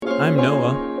I'm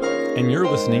Noah, and you're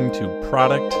listening to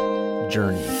Product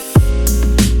Journey.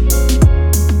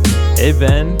 Hey,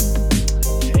 Ben.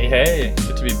 Hey,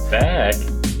 good to be back.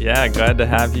 Yeah, glad to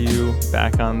have you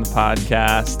back on the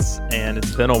podcasts, and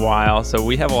it's been a while, so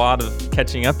we have a lot of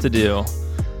catching up to do.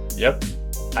 Yep.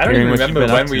 I don't even remember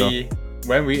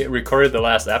when we recorded the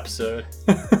last episode.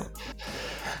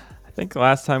 I think the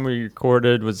last time we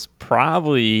recorded was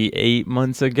probably 8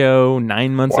 months ago,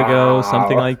 9 months ago,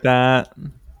 something like that.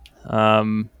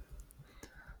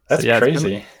 That's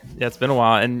crazy. It's been a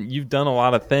while, and you've done a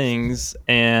lot of things,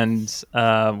 and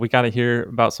we got to hear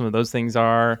about some of those things.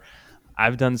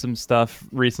 I've done some stuff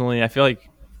recently. I feel like,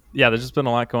 there's just been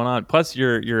a lot going on. Plus,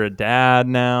 you're a dad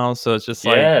now, so it's just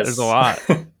like there's a lot.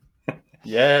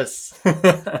 Yes.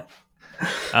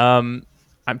 I'm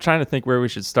trying to think where we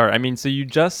should start. I mean, so you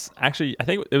just actually, I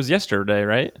think it was yesterday,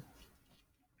 right?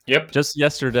 Yep. Just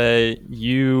yesterday,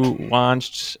 you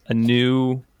launched a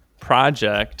new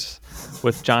project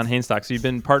with John Hainstock. So you've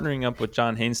been partnering up with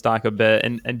John Hainstock a bit.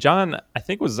 And John, I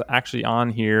think, was actually on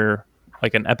here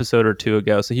like an episode or two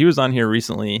ago. So he was on here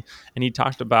recently, and he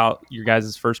talked about your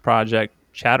guys' first project,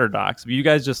 ChatterDocs. But you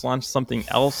guys just launched something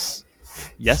else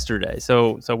yesterday.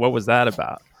 So what was that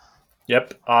about?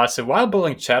 Yep. So while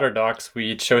building ChatterDocs,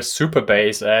 we chose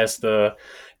Supabase as the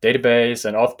database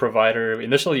and auth provider. We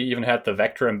initially even had the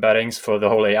vector embeddings for the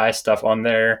whole AI stuff on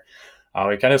there.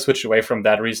 We kind of switched away from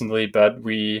that recently, but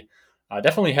we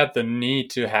definitely had the need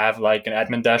to have like an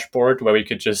admin dashboard where we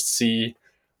could just see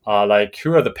like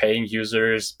who are the paying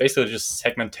users, basically just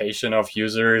segmentation of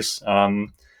users,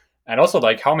 and also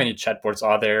like how many chatbots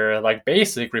are there, like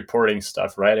basic reporting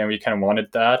stuff, right? And we kind of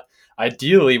wanted that.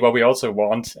 Ideally, what we also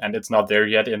want, and it's not there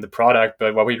yet in the product,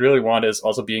 but what we really want is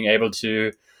also being able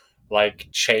to like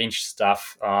change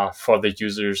stuff for the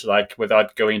users, like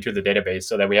without going into the database,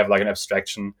 so that we have like an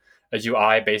abstraction, a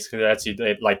UI basically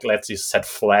lets you set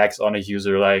flags on a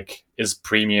user, like is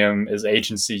premium, is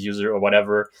agency user, or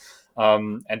whatever.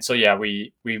 And so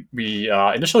we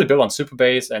initially built on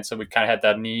Supabase, and so we kind of had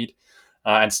that need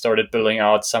and started building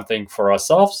out something for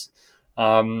ourselves.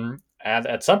 And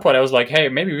at some point I was like, hey,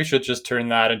 maybe we should just turn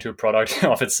that into a product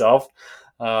of itself.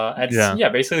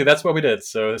 Basically that's what we did.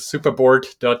 So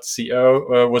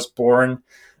superboard.co was born.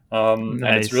 Nice.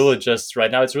 And it's really just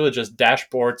right now, it's really just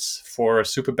dashboards for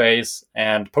Supabase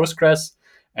and Postgres.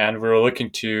 And we're looking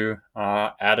to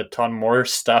add a ton more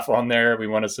stuff on there. We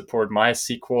want to support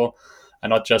MySQL and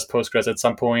not just Postgres at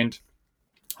some point.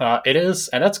 It is,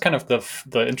 and that's kind of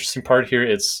the interesting part here.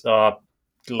 It's what's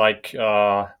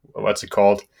it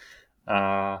called?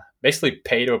 Basically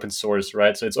paid open source,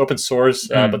 right? So it's open source,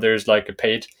 but there's like a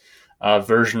paid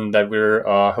version that we're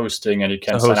hosting, and you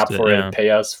can sign up for it,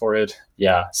 pay us for it.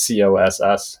 Yeah,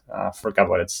 COSS. Forgot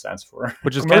what it stands for.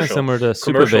 Which is kind of similar to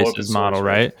Supabase's model,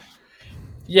 right?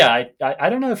 Yeah, I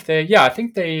don't know if I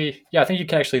think you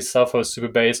can actually self-host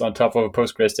Supabase on top of a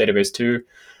Postgres database too.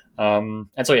 And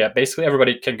so basically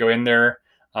everybody can go in there.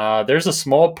 There's a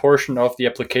small portion of the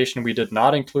application we did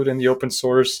not include in the open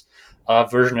source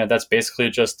version, and that's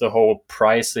basically just the whole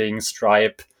pricing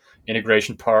Stripe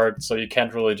integration part. So you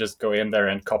can't really just go in there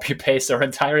and copy paste our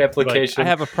entire application. Like, I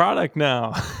have a product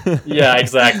now. Yeah,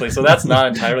 exactly. So that's not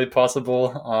entirely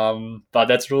possible, but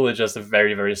that's really just a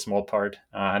very, very small part.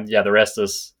 And the rest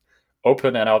is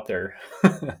open and out there.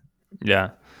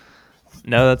 Yeah.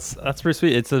 No, that's pretty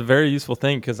sweet. It's a very useful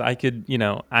thing because I could,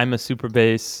 I'm a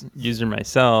Supabase user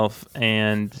myself,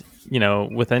 and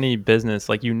with any business,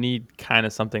 like you need kind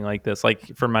of something like this.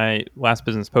 Like for my last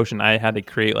business, Potion, I had to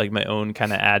create like my own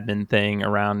kind of admin thing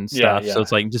around stuff. So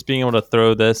it's like just being able to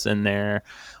throw this in there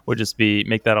would just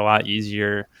make that a lot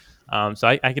easier. So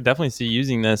I could definitely see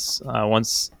using this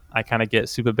once I kind of get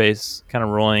Supabase kind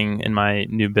of rolling in my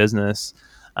new business.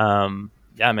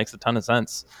 It makes a ton of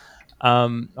sense.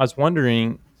 I was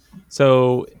wondering,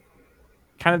 so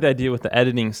kind of the idea with the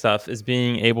editing stuff is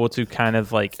being able to kind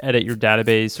of like edit your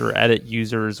database or edit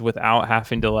users without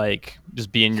having to like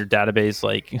just be in your database,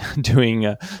 like doing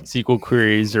SQL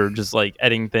queries or just like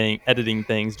editing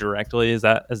things directly. Is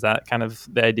that kind of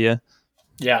the idea?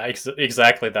 Yeah,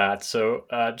 exactly that. So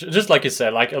just like you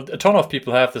said, like a ton of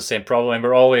people have the same problem.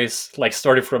 We're always like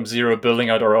starting from zero,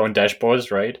 building out our own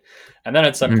dashboards, right? And then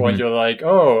at some point you're like,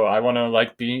 oh, I want to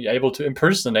like be able to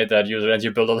impersonate that user, and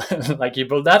you build you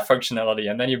build that functionality,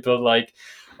 and then you build like,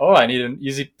 oh, I need an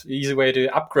easy way to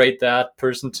upgrade that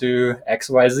person to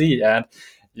XYZ, and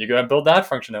you go and build that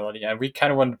functionality. And we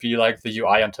kind of want to be like the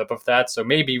UI on top of that. So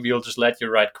maybe we'll just let you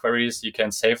write queries. You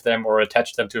can save them or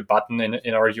attach them to a button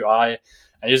in our UI.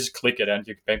 And you just click it, and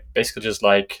you basically just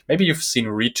like, maybe you've seen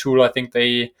Retool. I think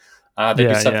they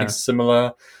do something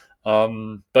similar.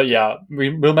 But yeah,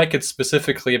 we'll make it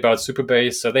specifically about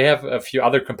Supabase. So they have a few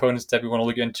other components that we want to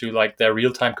look into, like their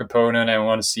real-time component, and we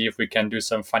want to see if we can do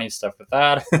some funny stuff with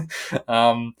that.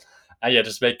 um, and yeah,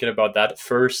 just make it about that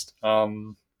first.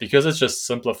 Because it's just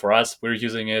simpler for us. We're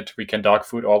using it. We can dog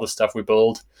food all the stuff we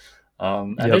build.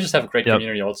 And they Yep. just have a great Yep.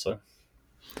 community also.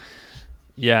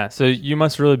 Yeah. So you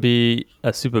must really be a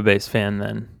Supabase fan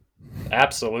then.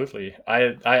 Absolutely.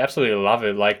 I absolutely love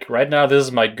it. Like right now, this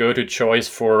is my go-to choice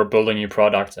for building new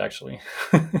products, actually.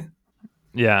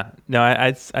 Yeah, no,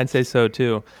 I'd say so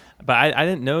too, but I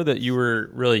didn't know that you were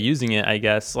really using it. I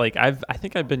guess like I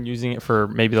think I've been using it for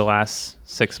maybe the last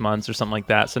 6 months or something like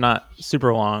that, so not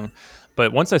super long.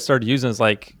 But once I started using, it, it's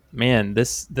like, man,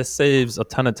 this saves a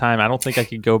ton of time. I don't think I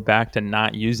could go back to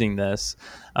not using this.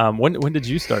 When did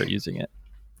you start using it?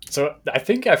 So I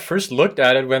think I first looked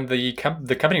at it when the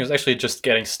company was actually just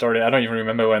getting started. I don't even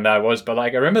remember when that was, but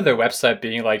like I remember their website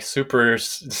being like super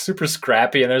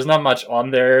scrappy, and there's not much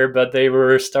on there. But they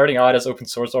were starting out as open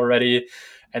source already,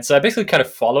 and so I basically kind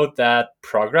of followed that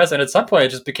progress. And at some point, it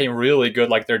just became really good.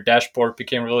 Like their dashboard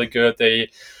became really good. They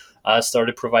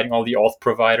started providing all the auth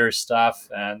provider stuff,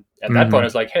 and at that point, I Hmm.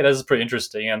 was like, hey, this is pretty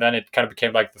interesting. And then it kind of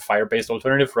became like the Firebase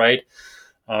alternative, right?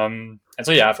 And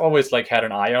so yeah, I've always like had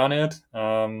an eye on it.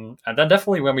 And then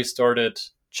definitely when we started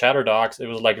ChatterDocs, it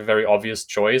was like a very obvious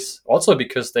choice. Also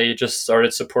because they just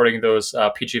started supporting those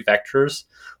PG vectors,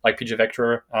 like PG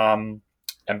vector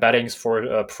embeddings for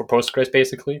Postgres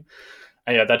basically.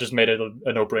 And yeah, that just made it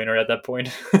a no-brainer at that point.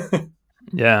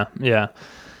 Yeah, yeah.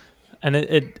 And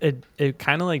it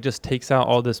kind of like just takes out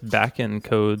all this backend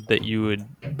code that you would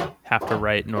have to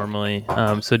write normally.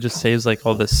 So it just saves like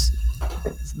all these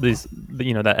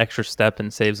that extra step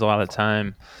and saves a lot of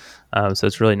time. So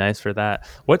it's really nice for that.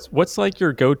 What's like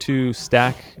your go-to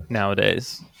stack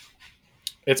nowadays?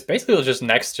 It's basically just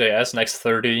Next.js, Next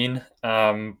 13,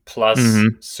 plus Hmm.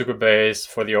 Supabase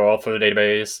for the auth for the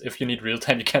database. If you need real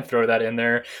time, you can throw that in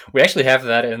there. We actually have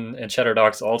that in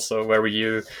ChatterDocs also, where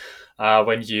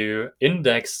when you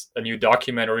index a new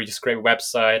document or you scrape a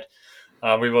website,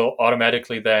 we will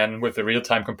automatically then, with the real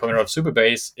time component of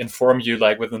Supabase, inform you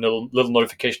like with a little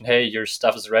notification, hey, your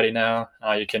stuff is ready now.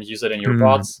 You can use it in your Mm.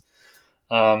 bots.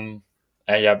 Um,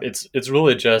 and yeah, it's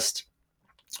really just.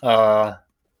 Uh,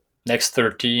 Next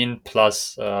 13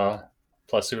 plus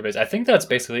Supabase. I think that's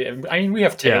basically. I mean, we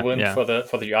have Yeah, Tailwind yeah, for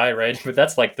the UI, right? But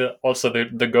that's like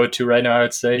the go to right now. I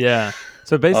would say. yeah.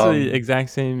 So basically, Um, exact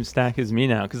same stack as me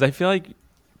now, because I feel like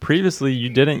previously you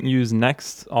didn't use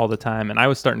Next all the time, and I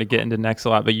was starting to get into Next a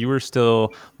lot, but you were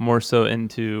still more so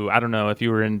into. I don't know if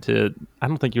you were into. I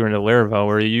don't think you were into Laravel,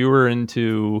 where you were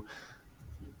into.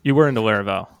 You were into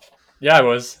Laravel. yeah, I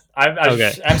was.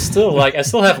 Okay. I'm still like I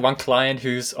still have one client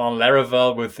who's on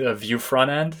Laravel with a Vue front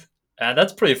end, and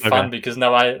that's pretty Okay. fun because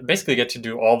now I basically get to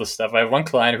do all the stuff. I have one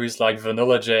client who's like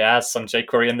vanilla JS, some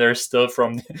jQuery in there still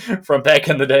from from back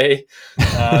in the day,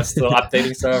 still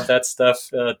updating some of that stuff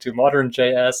to modern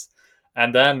JS.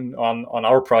 And then on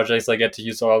our projects, I get to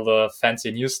use all the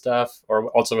fancy new stuff, or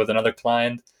also with another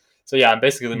client. So yeah,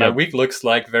 basically my Yep. week looks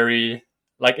like very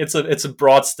like it's a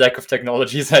broad stack of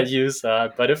technologies I use.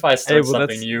 But if I Hey, start well,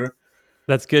 something new,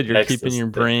 that's good. You're next keeping is your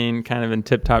the brain kind of in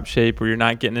tip-top shape, where you're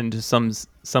not getting into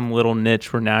some little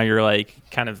niche where now you're like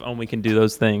kind of only can do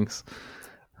those things.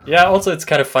 yeah. Also, it's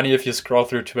kind of funny if you scroll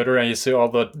through Twitter and you see all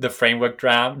the framework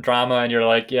drama, and you're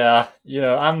like, yeah,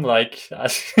 I'm like,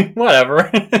 whatever.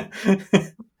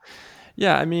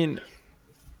 Yeah, I mean,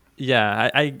 yeah,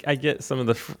 I get some of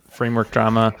the framework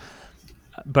drama,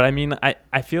 but I mean,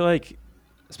 I feel like,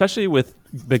 especially with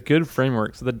the good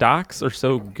frameworks, the docs are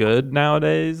so good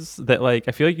nowadays that like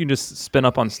I feel like you can just spin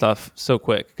up on stuff so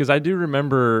quick. Because I do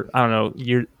remember, I don't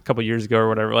know, a couple years ago or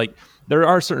whatever, like there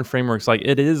are certain frameworks like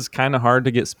it is kind of hard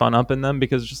to get spun up in them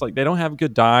because it's just like they don't have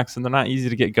good docs and they're not easy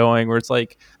to get going. Where it's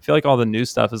like I feel like all the new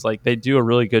stuff is like they do a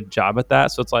really good job at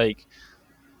that. So it's like,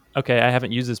 okay, I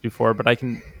haven't used this before, but I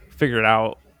can figure it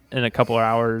out in a couple of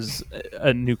hours,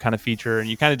 a new kind of feature, and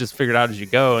you kind of just figure it out as you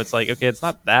go. It's like, okay, it's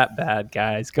not that bad,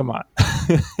 guys. Come on.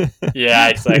 Yeah,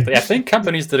 exactly. I think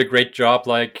companies did a great job.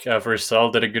 Like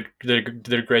Vercel did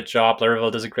a great job.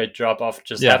 Laravel does a great job of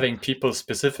just Yeah. having people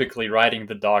specifically writing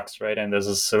the docs, right? And this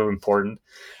is so important.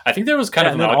 I think there was kind Yeah,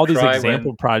 of and an then all these outcry when,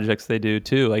 example projects they do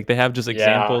too. Like they have just yeah,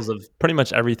 examples of pretty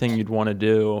much everything you'd want to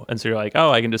do. And so you're like,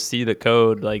 oh, I can just see the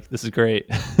code. Like this is great.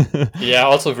 yeah.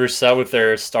 Also Vercel with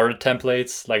their starter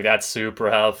templates, like that's super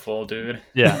helpful, dude.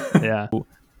 Yeah, yeah.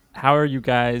 How are you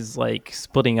guys like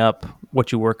splitting up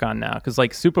what you work on now? Because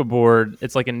like Superboard,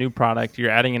 it's like a new product.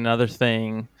 You're adding another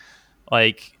thing.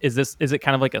 Like, is it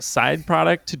kind of like a side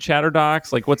product to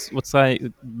ChatterDocs? Like, what's like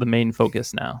the main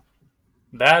focus now?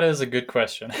 That is a good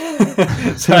question.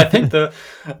 So I think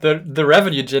the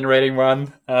revenue generating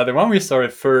one, the one we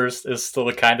started first, is still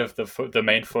kind of the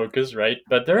main focus, right?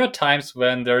 But there are times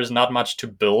when there is not much to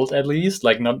build, at least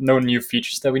like no new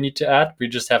features that we need to add. We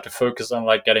just have to focus on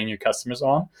like getting new customers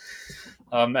on,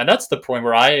 and that's the point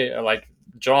where I like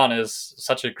John is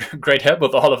such a great help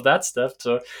with all of that stuff.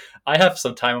 So I have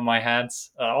some time on my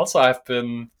hands. Also,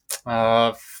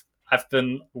 uh, I've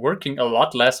been working a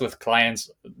lot less with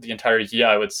clients the entire year,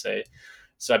 I would say.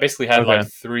 So I basically had like Okay.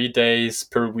 3 days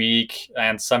per week,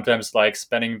 and sometimes like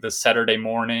spending the Saturday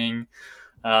morning.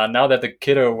 Now that the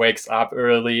kiddo wakes up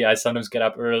early, I sometimes get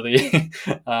up early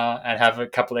and have a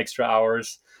couple extra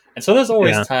hours. And so there's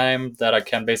always Yeah. time that I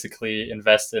can basically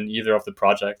invest in either of the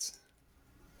projects.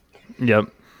 Yep.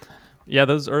 Yeah,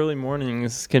 those early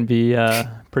mornings can be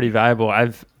pretty valuable.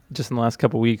 I've just in the last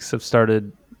couple of weeks have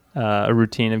started a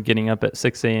routine of getting up at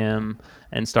 6 a.m.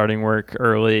 and starting work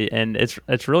early, and it's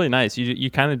really nice.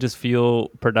 You kind of just feel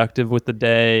productive with the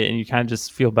day, and you kind of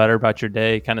just feel better about your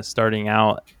day, kind of starting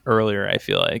out earlier. I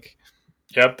feel like.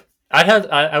 Yep.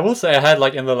 I will say I had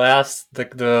like in the last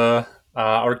the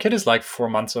our kid is like 4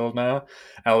 months old now.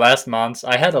 And last month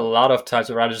I had a lot of times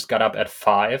where I just got up at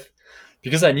 5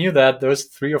 because I knew that those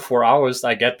 3 or 4 hours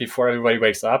I get before everybody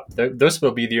wakes up, those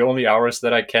will be the only hours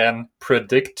that I can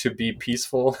predict to be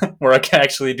peaceful, where I can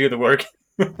actually do the work.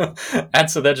 And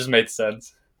so that just made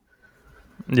sense.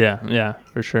 Yeah, yeah,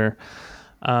 for sure.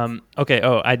 Okay.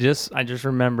 Oh, I just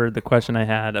remembered the question I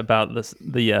had about the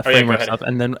Oh yeah, go framework ahead. stuff,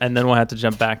 and then we'll have to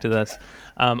jump back to this.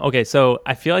 Okay, so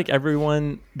I feel like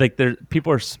everyone like there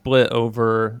people are split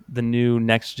over the new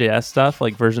Next.js stuff,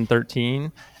 like version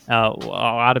 13. A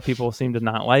lot of people seem to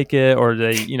not like it, or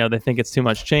they think it's too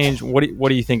much change. What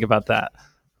do you think about that?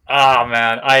 Ah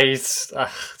man,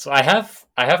 so I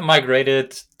have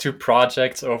migrated two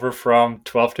projects over from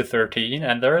 12 to 13,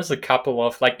 and there is a couple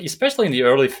of like, especially in the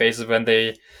early phases when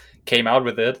they came out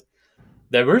with it,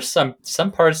 there were some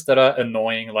parts that are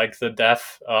annoying, like the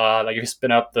dev. Like if you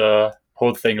spin up the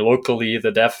whole thing locally,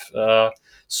 the dev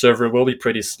server will be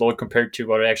pretty slow compared to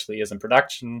what it actually is in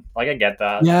production. Like I get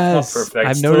that, it's not Yes, perfect.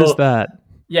 I've noticed Still, that.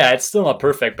 yeah, it's still not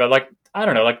perfect, but like I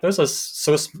don't know, like those are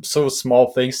so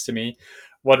small things to me.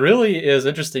 What really is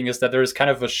interesting is that there is kind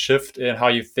of a shift in how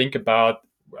you think about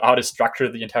how to structure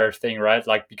the entire thing, right?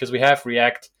 Like because we have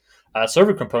React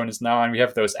server components now, and we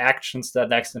have those actions that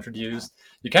Next introduced.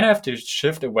 You kind of have to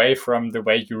shift away from the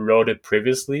way you wrote it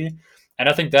previously, and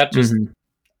I think that just Hmm.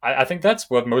 I think that's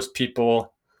what most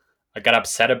people got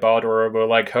upset about, or were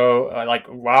like, oh, like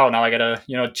wow, now I gotta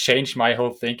change my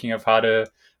whole thinking of how to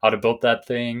build that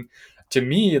thing. To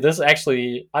me, this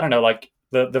actually, I don't know, like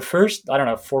the first, I don't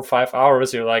know, 4 or 5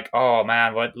 hours, you're like, oh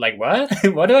man, what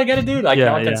what do I gotta do? Like now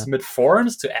Yeah, I can yeah, submit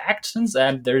forms to actions,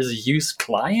 and there's a use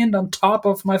client on top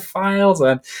of my files,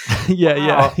 and yeah,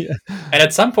 yeah, wow. yeah, And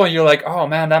at some point, you're like, oh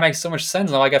man, that makes so much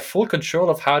sense. Now I got full control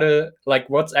of how to, like,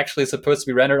 what's actually supposed to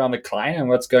be rendered on the client and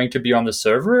what's going to be on the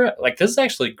server. Like, this is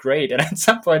actually great. And at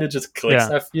some point, it just clicks,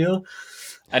 yeah, I feel.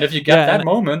 And if you get yeah. that And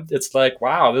moment, it's like,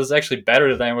 wow, this is actually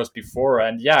better than it was before.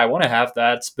 And yeah, I want to have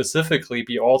that specifically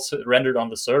be also rendered on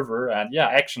the server. And yeah,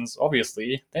 actions,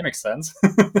 obviously, they make sense.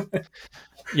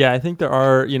 yeah, I think there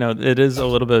are, it is a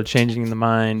little bit of changing the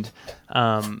mind.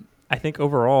 I think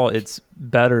overall it's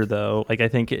better though. Like I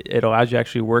think it allows you to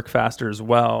actually work faster as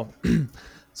well.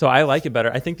 So I like it better.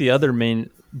 I think the other main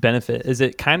benefit is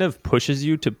it kind of pushes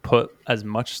you to put as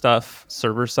much stuff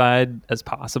server side as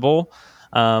possible.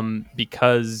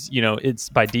 Because it's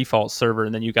by default server,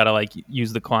 and then you got to like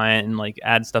use the client and like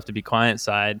add stuff to be client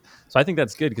side. So I think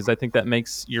that's good because I think that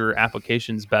makes your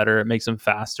applications better. It makes them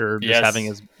faster, just having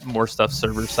Yes. as more stuff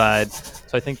server side.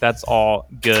 So I think that's all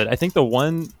good. I think the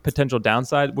one potential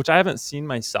downside, which I haven't seen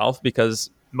myself because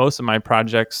most of my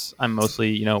projects I'm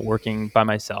mostly working by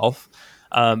myself.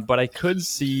 But I could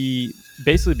see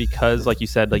basically because, like you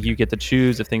said, like you get to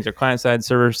choose if things are client side,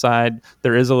 server side.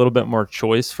 There is a little bit more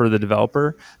choice for the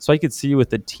developer. So I could see with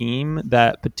the team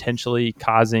that potentially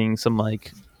causing some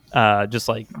like just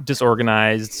like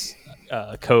disorganized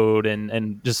code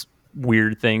and just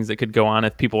weird things that could go on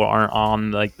if people aren't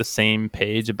on like the same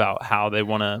page about how they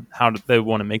want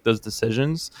to make those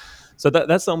decisions. So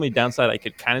that's the only downside I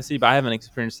could kind of see, but I haven't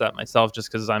experienced that myself just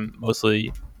because I'm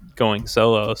mostly going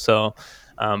solo. So,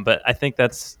 but I think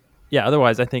that's yeah.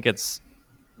 Otherwise, I think it's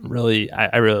really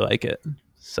I really like it.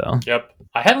 So Yep.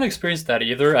 I haven't experienced that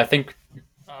either. I think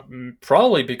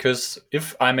probably because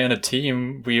if I'm in a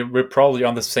team, we're probably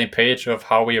on the same page of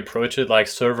how we approach it, like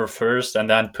server first, and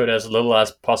then put as little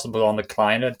as possible on the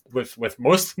client with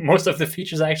most of the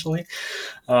features actually.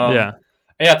 Um, yeah,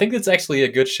 yeah, I think it's actually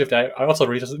a good shift. I also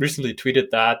recently tweeted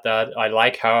that I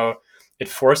like how it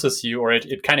forces you, or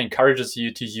it kind of encourages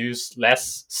you to use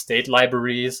less state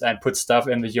libraries and put stuff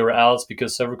in the URLs,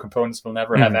 because server components will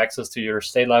never have Mhm. access to your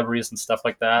state libraries and stuff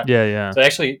like that. Yeah, yeah. So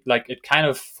actually, like, it kind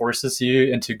of forces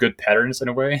you into good patterns in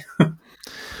a way.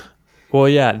 Well,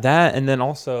 yeah, that, and then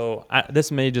also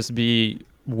this may just be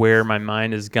where my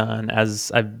mind has gone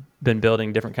as I've been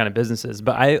building different kind of businesses,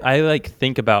 but I like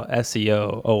think about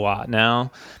SEO a lot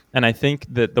now, and I think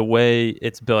that the way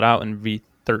it's built out in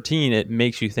V13, it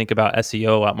makes you think about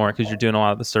SEO a lot more because you're doing a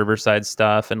lot of the server side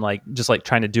stuff and like just like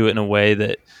trying to do it in a way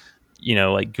that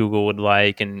like Google would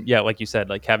like. And yeah, like you said,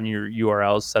 like having your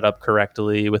URLs set up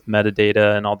correctly with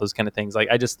metadata and all those kind of things. Like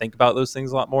I just think about those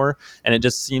things a lot more, and it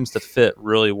just seems to fit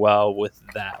really well with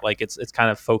that. Like it's kind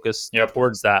of focused Yep.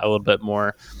 towards that a little bit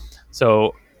more.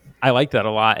 So I like that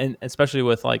a lot, and especially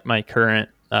with like my current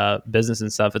business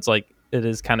and stuff. It's like it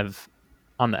is kind of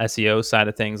on the SEO side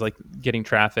of things, like getting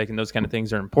traffic and those kind of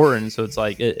things are important. So it's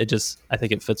like it just, I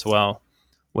think it fits well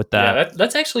with Yeah, that.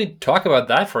 let's actually talk about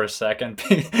that for a second,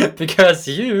 because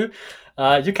you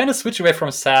kind of switch away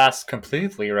from SaaS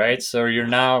completely, right? So you're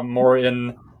now more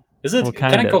in. Is Well, it?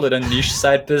 Can I kind call of. it a niche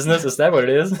side business? Is that what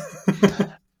it is?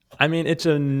 I mean, it's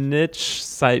a niche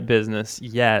site business,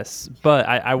 yes, but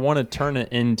I want to turn it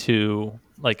into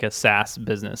like a SaaS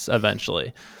business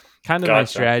eventually. Kind of my Gotcha.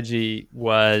 strategy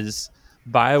was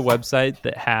buy a website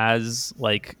that has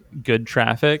like good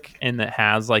traffic and that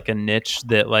has like a niche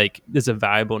that like is a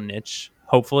valuable niche,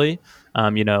 hopefully.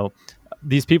 You know,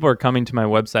 these people are coming to my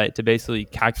website to basically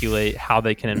calculate how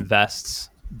they can invest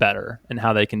better and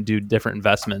how they can do different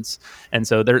investments. And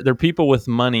so they're people with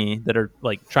money that are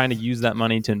like trying to use that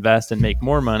money to invest and make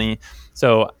more money.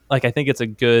 So like I think it's a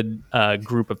good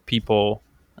group of people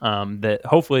that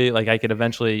hopefully like I could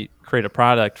eventually create a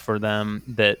product for them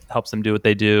that helps them do what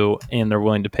they do and they're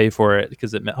willing to pay for it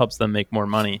because it helps them make more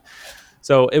money.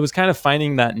 So it was kind of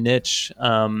finding that niche.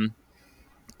 And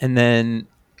then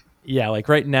yeah, like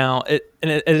right now it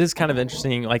is kind of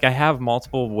interesting. Like I have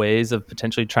multiple ways of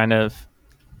potentially trying to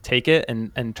take it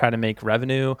and try to make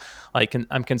revenue. Like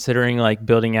I'm considering like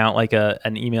building out like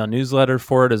an email newsletter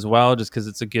for it as well, just because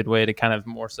it's a good way to kind of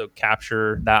more so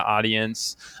capture that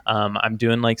audience. I'm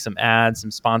doing like some ads, some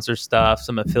sponsor stuff,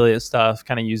 some affiliate stuff,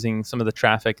 kind of using some of the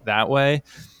traffic that way.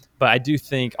 But I do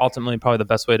think ultimately probably the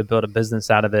best way to build a business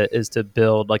out of it is to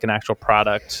build like an actual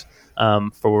product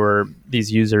for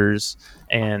these users.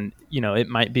 And it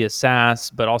might be a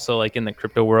SaaS, but also like in the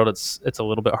crypto world, it's a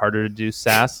little bit harder to do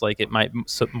SaaS. Like it might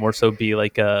more so be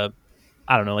like I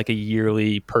don't know, like a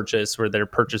yearly purchase where they're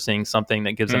purchasing something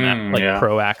that gives them like Yeah.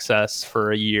 pro access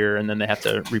for a year, and then they have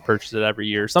to repurchase it every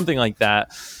year, something like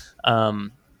that. So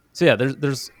yeah,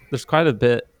 there's quite a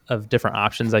bit of different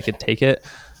options I could take it.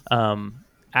 Um,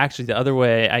 Actually, the other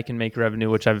way I can make revenue,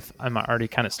 which I'm already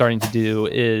kind of starting to do,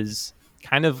 is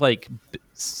kind of like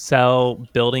sell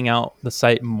building out the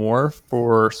site more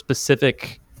for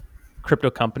specific crypto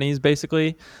companies.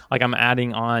 Basically, like I'm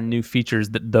adding on new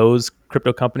features that those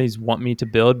crypto companies want me to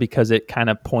build because it kind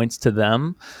of points to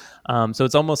them. So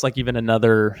it's almost like even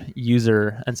another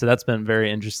user, and so that's been very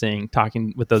interesting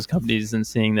talking with those companies and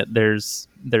seeing that there's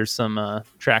some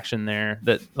traction there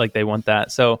that like they want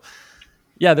that. So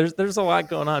yeah, there's a lot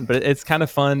going on, but it's kind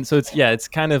of fun. So it's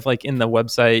kind of like in the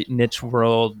website niche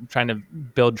world, trying to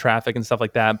build traffic and stuff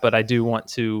like that. But I do want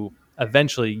to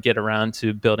eventually get around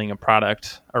to building a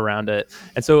product around it.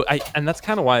 And so and that's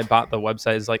kind of why I bought the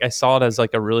website, is like I saw it as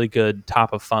like a really good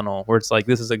top of funnel, where it's like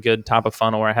this is a good top of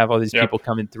funnel where I have all these Yep. people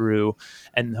coming through,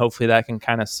 and hopefully that can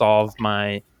kind of solve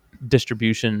my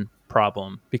distribution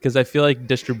problem, because I feel like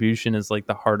distribution is like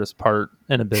the hardest part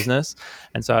in a business.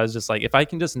 And so I was just like, if I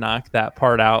can just knock that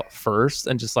part out first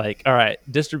and just like, all right,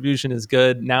 distribution is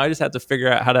good. Now I just have to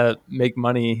figure out how to make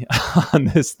money on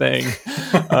this thing.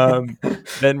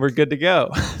 Then we're good to go.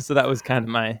 So that was kind of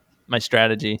my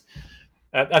strategy.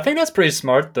 I think that's pretty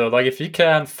smart though. Like if you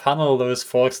can funnel those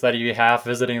folks that you have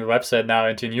visiting the website now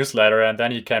into a newsletter, and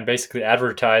then you can basically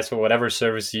advertise for whatever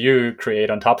service you create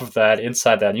on top of that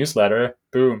inside that newsletter,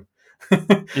 boom.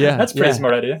 Yeah, That's a pretty yeah,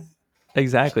 smart idea.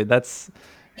 exactly. That's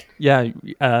yeah.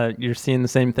 You're seeing the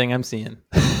same thing I'm seeing.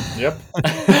 Yep.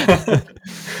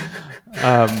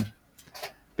 um,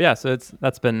 but yeah, so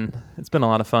it's been a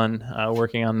lot of fun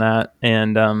working on that,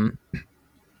 and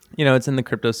it's in the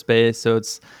crypto space, so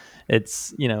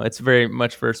it's very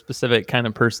much for a specific kind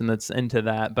of person that's into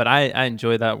that. But I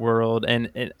enjoy that world,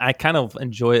 and I kind of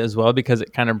enjoy it as well because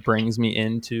it kind of brings me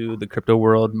into the crypto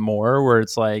world more, where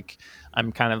it's like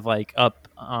I'm kind of like up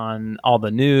on all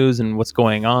the news and what's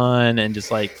going on and just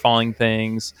like following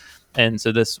things. And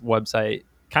so this website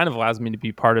kind of allows me to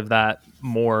be part of that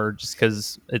more, just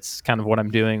because it's kind of what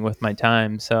I'm doing with my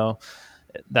time. So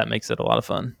that makes it a lot of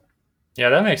fun. Yeah,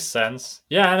 that makes sense.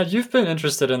 Yeah, and you've been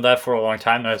interested in that for a long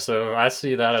time now, so I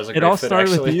see that as a It great all fit, started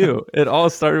with actually. you. It all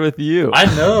started with you.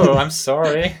 I know. I'm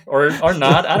sorry, or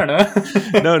not. I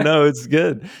don't No, know. no, it's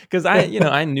good because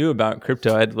I knew about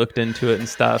crypto. I'd looked into it and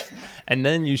stuff, and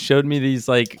then you showed me these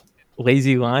like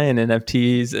Lazy Lion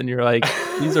NFTs, and you're like,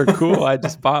 these are cool. I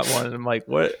just bought one, and I'm like,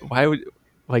 what? Why would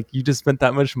like you just spent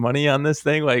that much money on this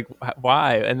thing? Like,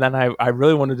 why? And then I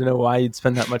really wanted to know why you'd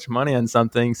spend that much money on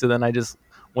something. So then I just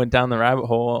went down the rabbit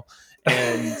hole,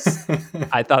 and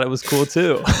I thought it was cool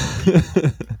too.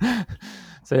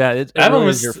 So yeah, it That one really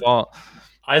is your was. fault.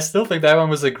 I still think that one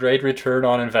was a great return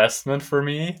on investment for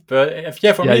me. But if,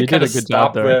 yeah, for Yeah, me, you it kind did of a good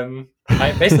job stopped there. when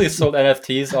I basically sold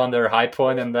NFTs on their high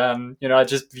point, and then I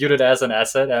just viewed it as an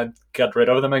asset and got rid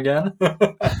of them again.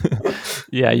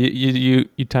 Yeah, you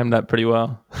timed that pretty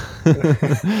well.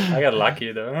 I got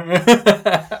lucky though.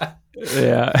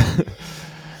 Yeah.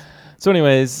 So,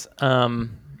 anyways,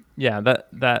 yeah,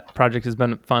 that project has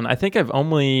been fun. I think I've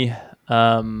only,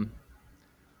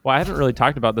 well, I haven't really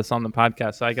talked about this on the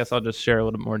podcast, so I guess I'll just share a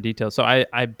little bit more detail. So,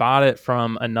 I bought it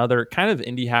from another kind of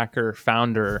indie hacker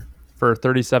founder for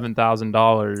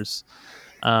 $37,000,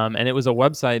 and it was a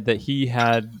website that he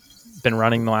had been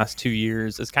running the last 2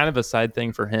 years. It's kind of a side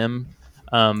thing for him,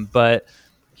 but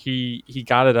he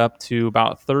got it up to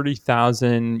about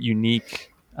 30,000 unique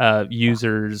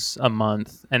users a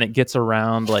month, and it gets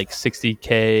around like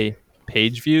 60K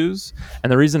page views.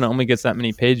 And the reason it only gets that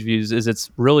many page views is it's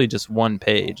really just one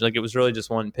page. Like it was really just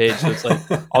one page. So it's like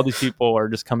all these people are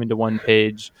just coming to one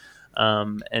page,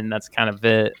 and that's kind of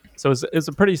it. So it's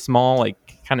a pretty small, like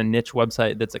kind of niche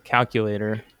website that's a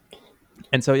calculator.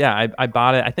 And so yeah, I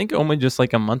bought it. I think only just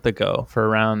like a month ago for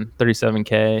around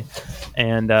 37K,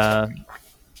 and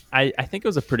I think it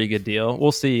was a pretty good deal.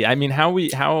 We'll see. I mean, how we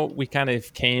kind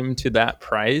of came to that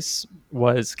price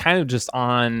was kind of just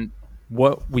on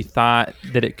what we thought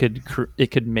that it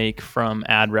could make from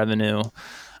ad revenue.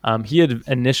 He had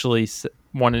initially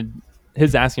wanted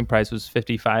his asking price was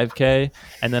 55K,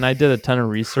 and then I did a ton of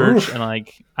research and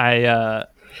like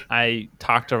I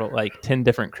talked to like 10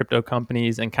 different crypto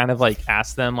companies and kind of like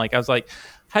asked them, like I was like,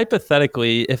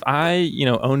 hypothetically, if I,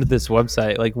 owned this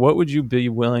website, like what would you be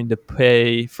willing to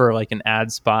pay for like an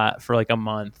ad spot for like a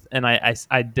month? And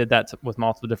I did that with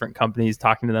multiple different companies,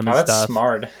 talking to them Oh, and that's stuff,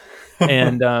 smart.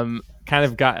 and kind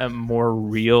of got a more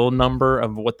real number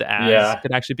of what the ads Yeah.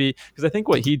 could actually be. Because I think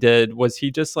what he did was he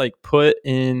just like put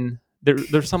in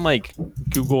there's some like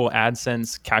Google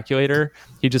AdSense calculator.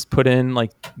 He just put in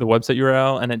like the website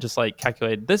URL and it just like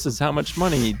calculated this is how much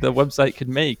money the website could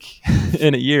make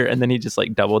in a year, and then he just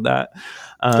like doubled that.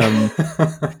 Um,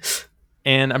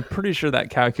 and I'm pretty sure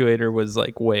that calculator was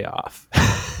like way off.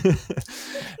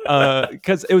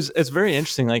 Because it's very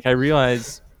interesting. Like I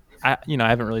realized I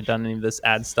haven't really done any of this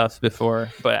ad stuff before,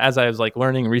 but as I was like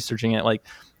learning, researching it, like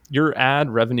your ad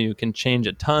revenue can change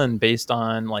a ton based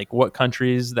on like what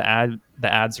countries the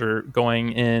ads are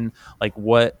going in, like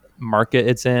what market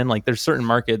it's in. Like there's certain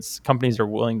markets companies are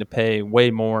willing to pay way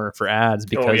more for ads Oh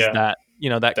because yeah,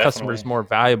 that customer is definitely. more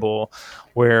valuable,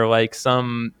 where like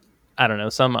some, I don't know,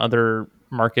 some other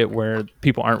market where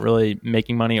people aren't really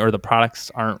making money or the products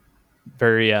aren't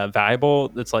very valuable,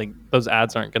 it's like those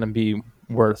ads aren't going to be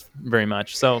worth very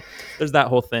much. So there's that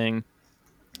whole thing.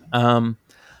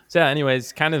 So yeah,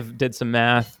 anyways, kind of did some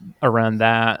math around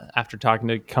that after talking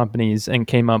to companies and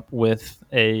came up with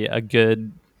a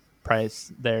good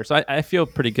price there. So I feel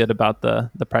pretty good about the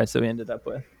price that we ended up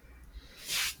with.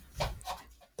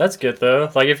 That's good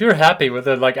though. Like if you're happy with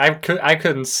it, like I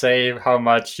couldn't say how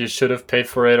much you should have paid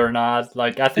for it or not.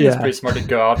 Like I think it's Yeah. pretty smart to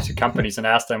go out to companies and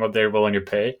ask them what they're willing to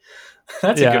pay.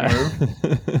 That's a good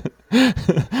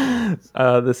Yeah.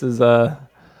 move. This is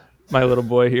my little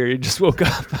boy here. He just woke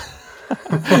up.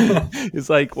 He's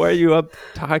like, "Why are you up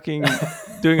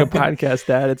doing a podcast,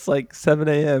 Dad? It's like 7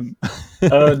 a.m."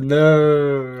 Oh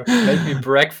no! Make me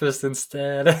breakfast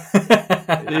instead.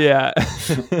 Yeah.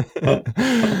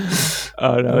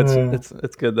 Oh no,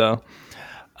 it's good though.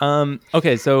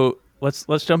 Okay, so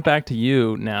let's jump back to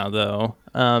you now though.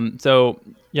 So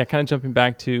yeah, kind of jumping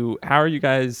back to how are you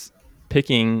guys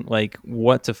picking like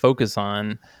what to focus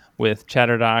on with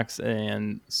ChatterDocs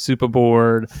and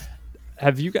Superboard?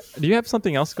 Do you have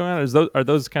something else going on? Or are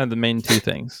those kind of the main two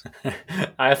things?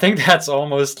 I think that's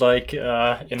almost like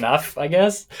enough, I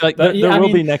guess. Like But yeah, there I will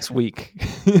mean, be next week.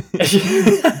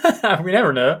 we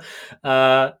never know.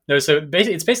 No, so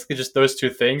basically, it's basically just those two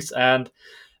things, and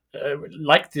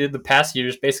like the past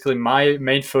years, basically my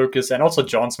main focus and also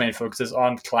John's main focus is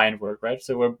on client work, right?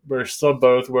 So we're still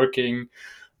both working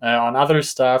on other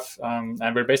stuff, and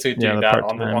we're basically Yeah, doing the that part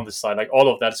time. on the side. Like all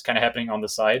of that is kind of happening on the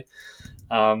side.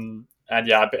 And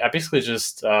yeah, I basically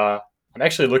just I'm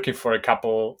actually looking for a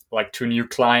couple, like two new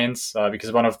clients,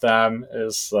 because one of them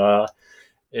is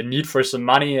in need for some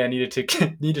money and needed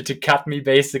to needed to cut me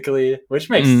basically, which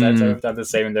makes sense. I would Mm, have done the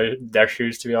same in their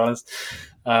shoes, to be honest.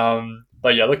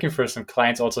 But yeah, looking for some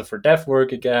clients also for dev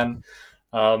work again,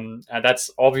 and that's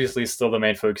obviously still the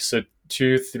main focus. So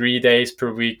 2-3 days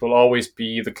per week will always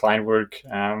be the client work,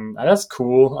 and that's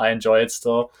cool. I enjoy it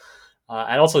still.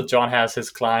 And also, John has his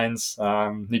clients,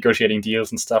 negotiating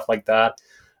deals and stuff like that.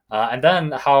 And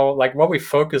then how, like, what we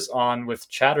focus on with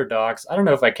ChatterDocs, I don't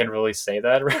know if I can really say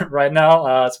that right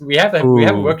now. So we have a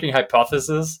ooh, working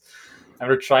hypothesis, and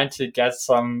we're trying to get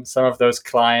some of those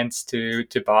clients to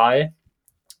buy.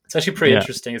 It's actually pretty yeah.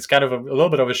 interesting. It's kind of a little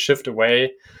bit of a shift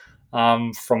away,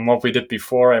 from what we did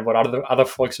before and what other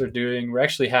folks are doing. We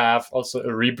actually have also a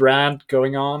rebrand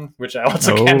going on, which I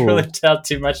also can't really Oh, tell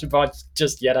too much about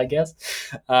just yet, I guess.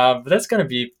 But that's going to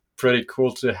be pretty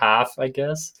cool to have, I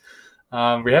guess.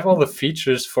 We have all the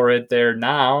features for it there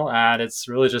now, and it's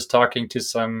really just talking to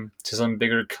some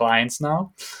bigger clients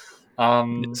now.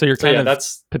 so you're So kind yeah, of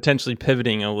that's potentially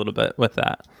pivoting a little bit with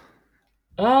that.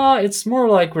 it's more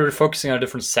like we're focusing on a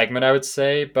different segment, I would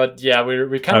say. But yeah,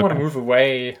 we kind of want to Okay. move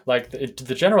away. Like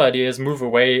the general idea is move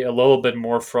away a little bit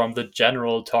more from the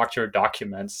general talk to your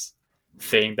documents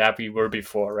thing that we were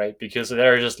before, right? Because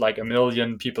there are just like a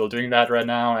million people doing that right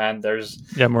now, and there's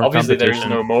Yeah, more obviously there is competition.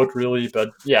 no mode really, but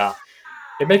yeah,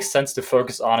 it makes sense to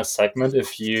focus on a segment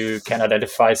if you can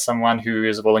identify someone who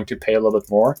is willing to pay a little bit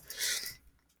more.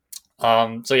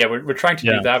 So yeah, we're trying to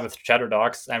do Yeah. that with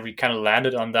ChatterDocs, and we kind of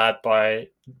landed on that by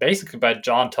basically by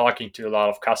John talking to a lot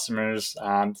of customers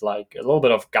and like a little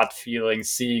bit of gut feeling,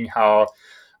 seeing how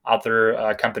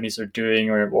other companies are doing,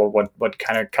 or what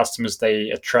kind of customers they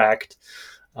attract.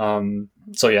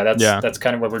 So yeah, that's Yeah. that's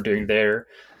kind of what we're doing there.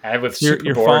 And with So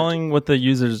you're Superboard, following what the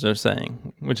users are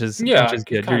saying, which yeah, is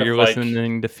good. kind You're of like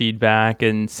listening to feedback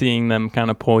and seeing them kind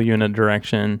of pull you in a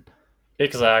direction.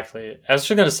 exactly. I was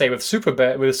just gonna say with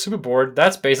Superboard,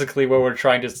 that's basically what we're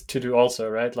trying to do also,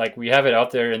 right? Like we have it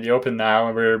out there in the open now,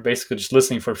 and we're basically just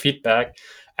listening for feedback.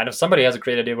 And if somebody has a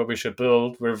great idea what we should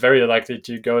build, we're very likely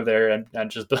to go there and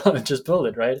just build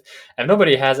it, right? If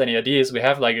nobody has any ideas, we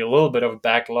have like a little bit of a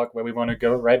backlog where we want to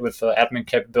go, right, with admin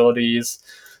capabilities,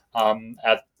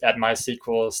 at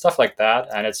MySQL, stuff like that.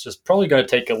 And it's just probably going to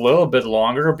take a little bit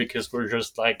longer because we're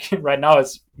just like right now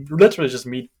it's literally just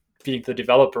me being the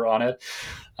developer on it,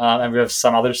 and we have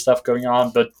some other stuff going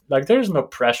on. But like, there's no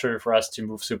pressure for us to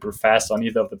move super fast on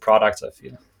either of the products, I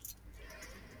feel.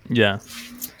 Yeah.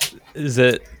 Is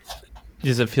it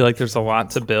does it feel like there's a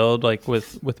lot to build like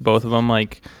with both of them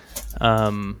like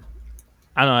um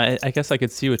I don't know, I guess I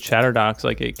could see with ChatterDocs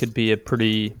like it could be a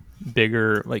pretty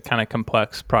bigger like kind of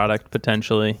complex product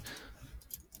potentially.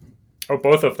 Oh,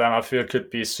 both of them I feel could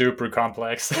be super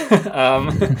complex.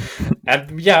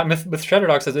 And yeah, with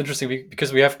ChatterDocs, it's interesting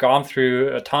because we have gone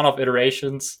through a ton of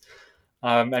iterations.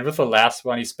 And with the last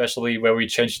one, especially where we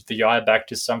changed the UI back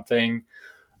to something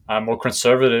more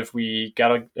conservative, we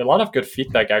got a lot of good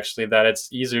feedback actually that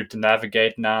it's easier to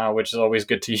navigate now, which is always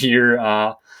good to hear.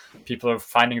 People are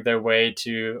finding their way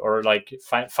to, or like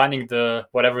finding the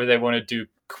whatever they want to do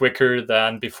quicker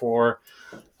than before.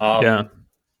 Yeah. Um,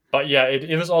 but yeah,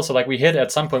 it was also like we hit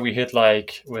at some point, we hit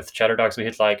like with ChatterDocs, we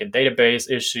hit like a database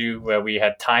issue where we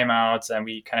had timeouts and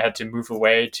we kind of had to move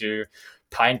away to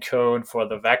Pinecone for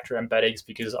the vector embeddings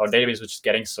because our database was just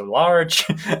getting so large.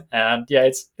 And yeah,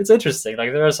 it's interesting.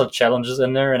 Like there are some challenges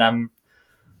in there, and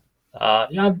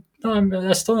yeah, no,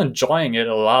 I'm still enjoying it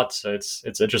a lot. So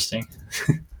it's interesting.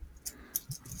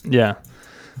 Yeah.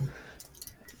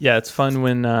 Yeah, it's fun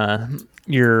when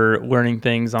you're learning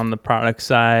things on the product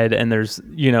side and there's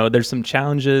some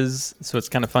challenges, so it's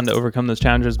kind of fun to overcome those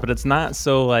challenges, but it's not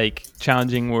so like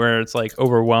challenging where it's like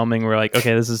overwhelming. We're like,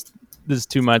 okay, this is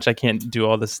too much. I can't do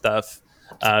all this stuff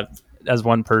uh, as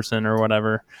one person or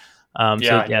whatever. So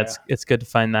Yeah, yeah, yeah. it's good to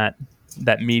find that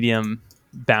medium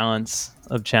balance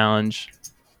of challenge.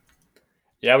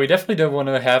 Yeah, we definitely don't want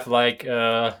to have like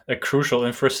a crucial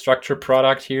infrastructure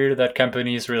product here that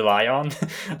companies rely on.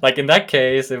 Like in that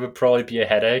case, it would probably be a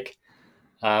headache.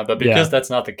 But Yeah, because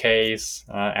that's not the case,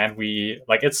 and we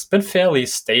like it's been fairly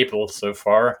stable so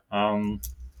far.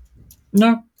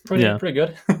 No, pretty yeah. pretty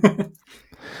good.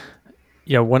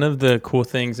 Yeah, one of the cool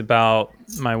things about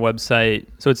my website,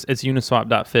 so it's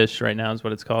uniswap.fish right now is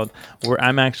what it's called. Where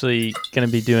I'm actually going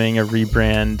to be doing a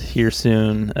rebrand here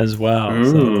soon as well.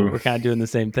 So Ooh. we're kind of doing the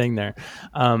same thing there.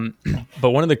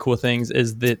 But one of the cool things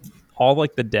is that all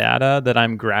like the data that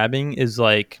I'm grabbing is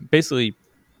like basically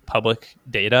public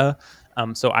data.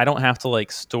 So I don't have to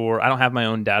like store. I don't have my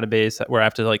own database where I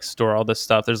have to like store all this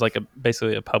stuff. There's like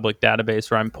basically a public database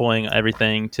where I'm pulling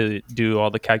everything to do all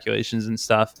the calculations and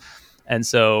stuff. And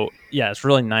so yeah, it's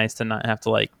really nice to not have to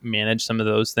like manage some of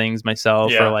those things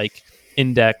myself or Yeah. like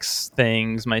index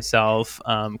things myself,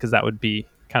 because that would be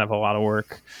kind of a lot of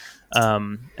work.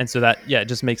 And so that it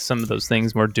just makes some of those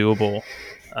things more doable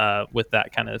with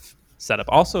that kind of setup.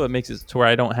 Also, it makes it to where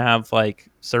I don't have like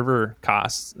server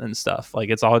costs and stuff. Like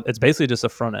it's basically just a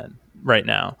front end right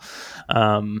now,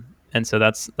 and so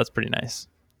that's pretty nice.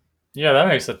 Yeah, that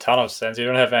makes a ton of sense. You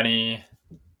don't have any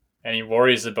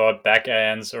worries about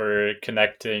backends or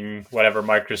connecting whatever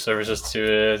microservices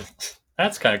to it.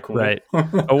 That's kind of cool. Right.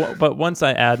 But once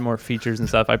I add more features and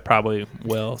stuff, I probably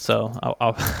will. So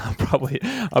I'll probably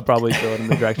go in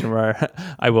the direction where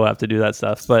I will have to do that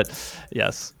stuff. But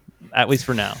yes, at least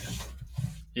for now.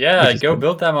 Yeah, Which is go good.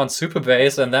 build them on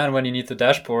Supabase, and then when you need the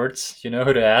dashboards, you know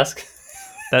who to ask.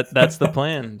 That's the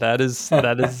plan. That is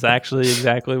actually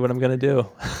exactly what I'm gonna do.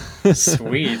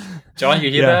 Sweet. John,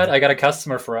 you hear Yeah. that? I got a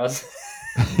customer for us.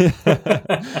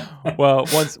 Well,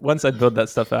 once I build that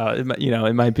stuff out, it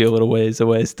might be a little ways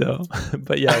away still,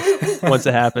 but yes, once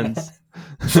it happens.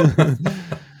 So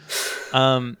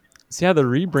yeah, the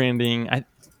rebranding.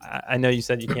 I know you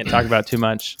said you can't talk about too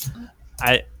much.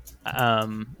 I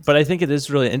but I think it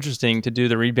is really interesting to do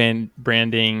the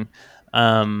rebranding.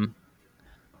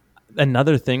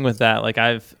 Another thing with that,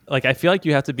 I feel like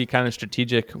you have to be kind of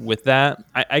strategic with that.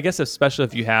 I guess especially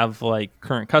if you have like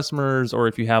current customers or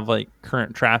if you have like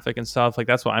current traffic and stuff, like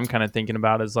that's what I'm kind of thinking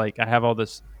about is like I have all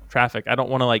this traffic. I don't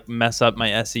want to like mess up my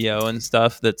SEO and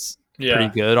stuff that's pretty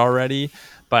Yeah. good already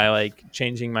by like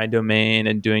changing my domain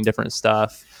and doing different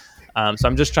stuff. So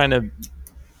I'm just trying to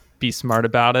be smart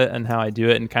about it and how I do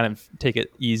it and kind of take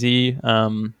it easy.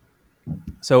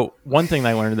 So one thing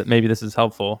I learned that maybe this is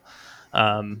helpful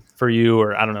for you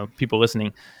or I don't know people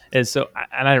listening is and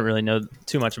I didn't really know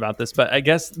too much about this, but I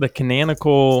guess the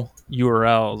canonical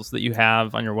URLs that you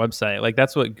have on your website, like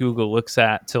that's what Google looks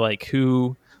at to like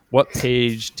what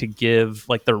page to give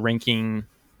like the ranking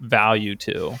value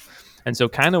to. And so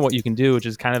kind of what you can do, which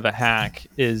is kind of a hack,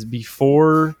 is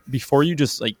before you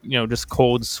just like, just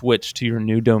cold switch to your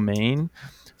new domain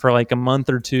for like a month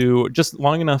or two, just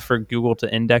long enough for Google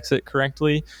to index it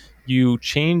correctly, you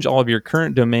change all of your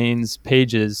current domains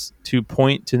pages to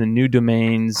point to the new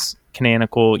domain's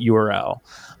canonical URL.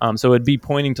 So it'd be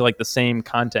pointing to like the same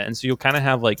content. And so you'll kind of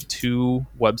have like two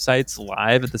websites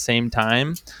live at the same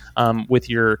time, with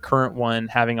your current one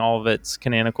having all of its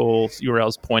canonical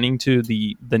URLs pointing to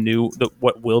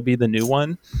what will be the new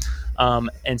one.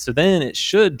 And so then it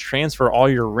should transfer all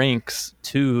your ranks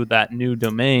to that new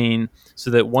domain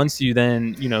so that once you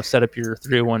then, set up your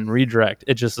 301 redirect,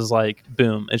 it just is like,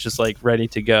 boom, it's just like ready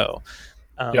to go.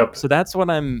 Yep. So that's what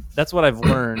I've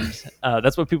learned.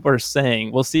 That's what people are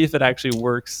saying. We'll see if it actually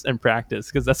works in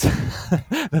practice because that's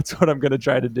what I'm going to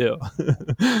try to do.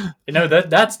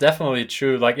 That's definitely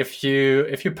true. Like if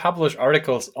you publish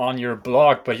articles on your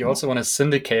blog, but you also want to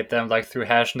syndicate them like through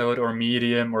Hashnode or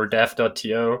Medium or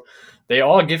dev.to, they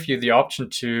all give you the option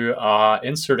to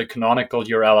insert a canonical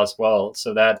URL as well,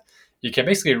 so that you can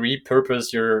basically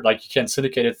repurpose you can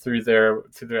syndicate it through their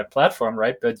platform,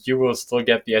 right? But you will still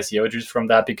get the SEO juice from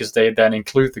that because they then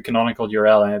include the canonical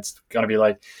URL, and it's gonna be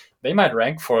like they might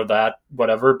rank for that,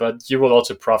 whatever, but you will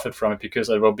also profit from it because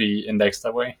it will be indexed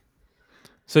that way.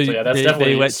 So So yeah, that's they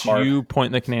definitely let smart. you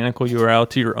point the canonical URL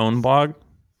to your own blog.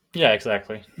 Yeah,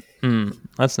 exactly.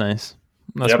 That's nice.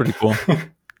 That's Yep. pretty cool.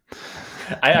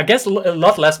 I guess a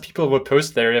lot less people would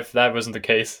post there if that wasn't the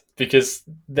case, because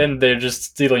then they're just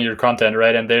stealing your content,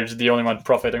 right? And they're just the only one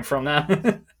profiting from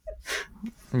that.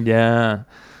 Yeah.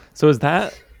 So is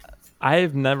that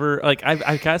I've never like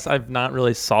I guess I've not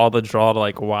really saw the draw to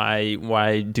like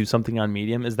why do something on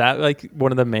Medium. Is that like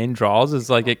one of the main draws? Is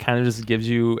like it kind of just gives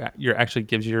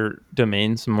your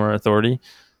domain some more authority?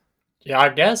 Yeah, I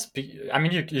guess. I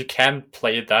mean, you can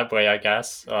play it that way. I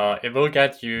guess it will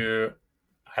get you.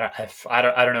 I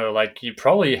don't know. Like you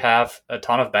probably have a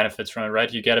ton of benefits from it,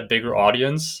 right? You get a bigger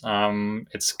audience.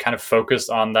 It's kind of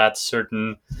focused on that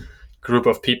certain group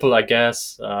of people, I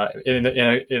guess.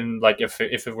 In like if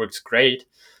it works great,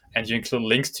 and you include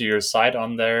links to your site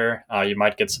on there, you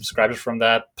might get subscribers from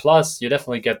that. Plus, you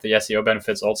definitely get the SEO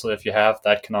benefits also if you have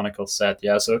that canonical set.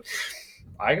 Yeah, so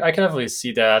I can definitely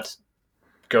see that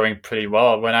going pretty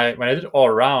well. When I did all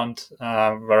around,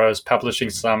 where I was publishing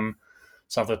some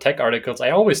of the tech articles,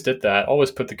 I always did that.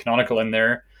 Always put the canonical in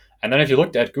there, and then if you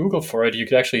looked at Google for it, you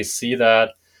could actually see that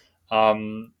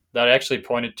that actually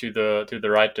pointed to the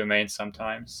right domain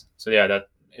sometimes. So yeah, that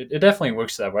it definitely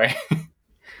works that way.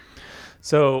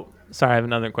 So, sorry, I have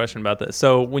another question about this.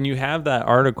 So, when you have that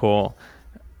article,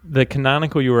 the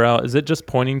canonical URL, is it just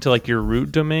pointing to like your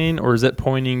root domain, or is it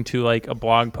pointing to like a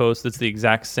blog post that's the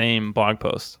exact same blog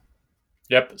post?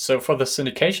 Yep. So for the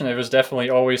syndication, it was definitely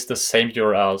always the same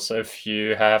URL. So if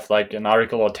you have like an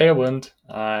article or Tailwind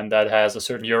and that has a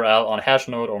certain URL on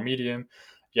Hashnode or Medium,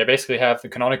 you basically have the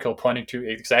canonical pointing to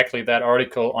exactly that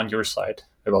article on your site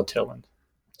about Tailwind.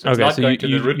 So it's Okay, not so you going to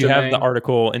the root you have the domain.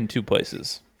 article in two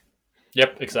places.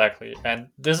 Yep, exactly. And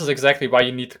this is exactly why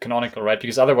you need the canonical, right?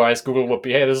 Because otherwise Google would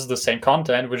be, hey, this is the same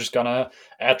content. We're just going to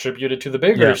attribute it to the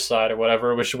bigger Yeah. site or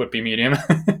whatever, which would be Medium.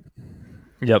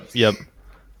 Yep.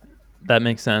 That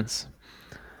makes sense.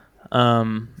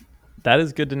 That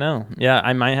is good to know. Yeah,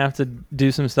 I might have to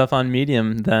do some stuff on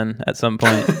Medium then at some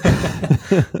point.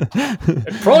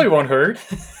 It probably won't hurt.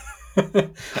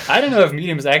 I don't know if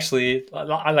Medium is actually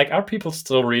like. Are people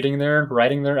still reading there,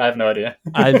 writing there? I have no idea.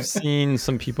 I've seen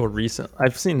some people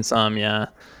I've seen some, yeah,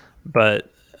 but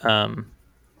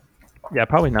yeah,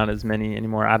 probably not as many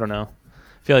anymore. I don't know.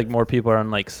 I feel like more people are on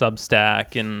like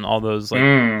Substack and all those like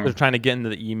they're trying to get into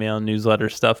the email newsletter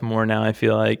stuff more now. I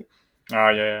feel like. Oh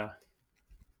yeah.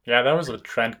 That was a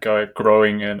trend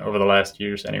growing in over the last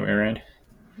years, anyway, right?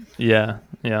 Yeah.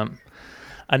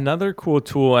 Another cool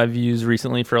tool I've used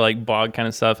recently for like blog kind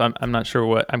of stuff. I'm not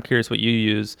sure I'm curious what you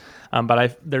use,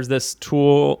 but there's this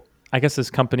tool. I guess this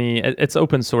company, it's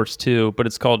open source too, but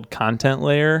it's called Content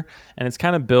Layer, and it's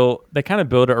kind of built. They kind of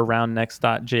build it around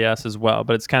Next.js as well,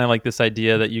 but it's kind of like this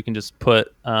idea that you can just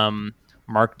put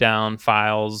markdown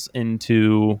files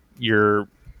into your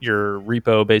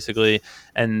repo basically,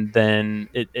 and then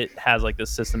it has like this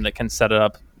system that can set it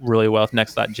up really well with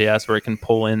Next.js where it can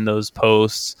pull in those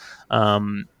posts,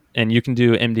 and you can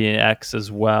do MDX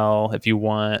as well if you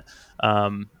want.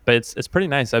 But it's pretty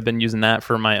nice. I've been using that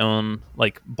for my own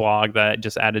like blog that I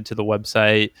just added to the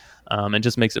website. It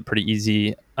just makes it pretty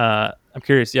easy. I'm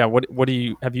curious, yeah, what do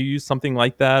you have you used something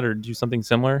like that or do something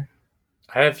similar?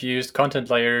 I have used Content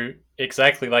Layer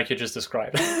exactly like you just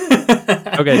described.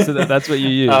 Okay, so that's what you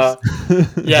use.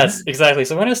 Yes, exactly.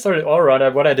 So when I started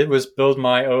Allround, what I did was build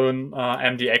my own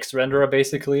MDX renderer,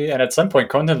 basically. And at some point,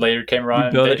 Content Layer came You around,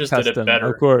 and build they it just did it custom, of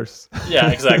better. course. Yeah,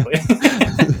 exactly.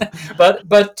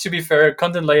 but to be fair,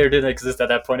 Content Layer didn't exist at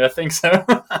that point. I think so.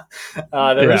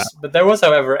 There was,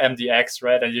 however, MDX,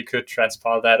 right? And you could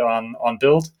transpile that on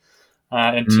build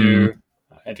into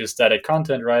static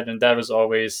content, right? And that was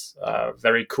always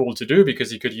very cool to do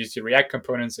because you could use your React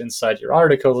components inside your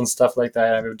articles and stuff like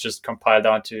that, and it would just compile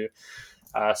down to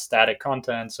static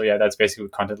content. So yeah, that's basically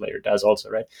what Content Layer does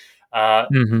also, right?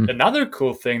 Another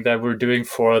cool thing that we're doing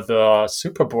for the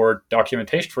Superboard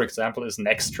documentation, for example, is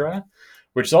Nextra,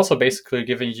 which is also basically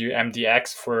giving you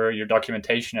MDX for your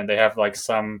documentation, and they have like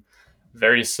some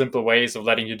very simple ways of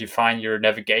letting you define your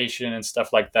navigation and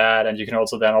stuff like that. And you can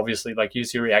also then obviously like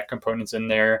use your React components in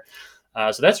there.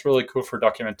 So that's really cool for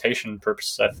documentation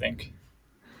purposes, I think.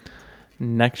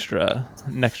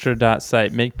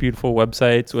 Nextra.site. Make beautiful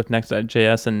websites with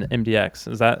Next.js and MDX.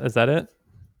 Is that it?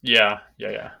 Yeah.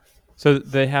 So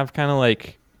they have kind of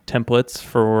like templates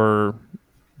for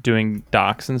doing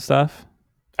docs and stuff.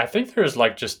 I think there's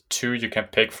like just two you can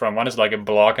pick from. One is like a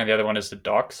blog and the other one is the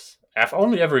docs. I've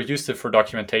only ever used it for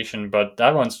documentation, but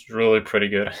that one's really pretty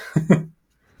good.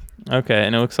 Okay,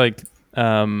 and it looks like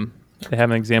they have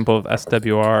an example of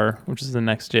SWR, which is the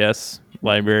Next.js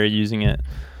library using it.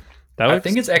 I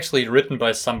think it's actually written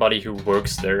by somebody who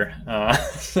works there.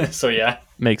 So yeah.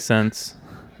 Makes sense.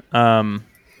 I'll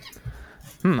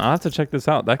have to check this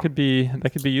out. That could be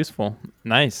useful.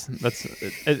 Nice.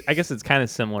 I guess it's kind of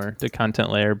similar to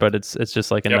Content Layer, but it's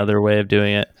just like another way of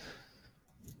doing it.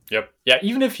 Yep. Yeah,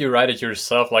 even if you write it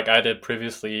yourself like I did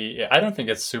previously, I don't think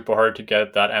it's super hard to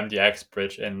get that MDX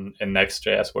bridge in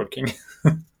Next.js working.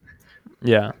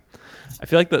 Yeah. I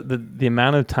feel like the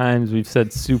amount of times we've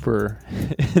said super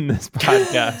in this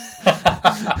podcast.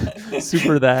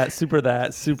 super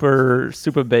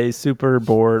base, super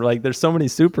board. Like there's so many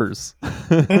supers.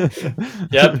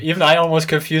 Yep, even I almost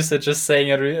confused it just saying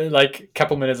it like a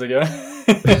couple minutes ago.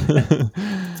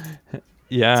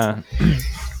 Yeah.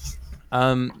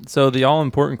 So the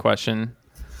all-important question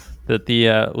that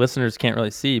the listeners can't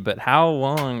really see, but how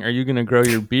long are you going to grow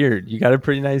your beard? You got a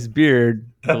pretty nice beard.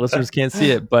 The listeners can't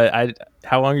see it, but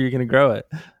how long are you going to grow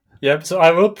it? Yep, so I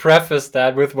will preface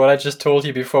that with what I just told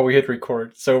you before we hit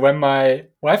record. So when my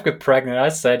wife got pregnant, I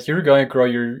said, "You're going to grow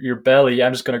your belly.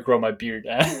 I'm just going to grow my beard."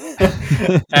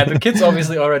 And the kid's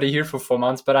obviously already here for 4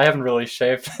 months, but I haven't really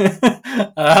shaved.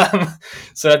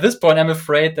 So at this point, I'm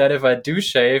afraid that if I do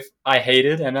shave, I hate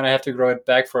it, and then I have to grow it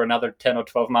back for another 10 or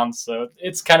 12 months. So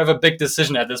it's kind of a big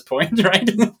decision at this point, right?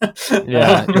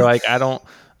 Yeah, you're like, I don't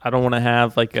want to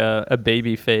have like a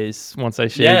baby face once I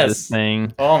shave this Yes.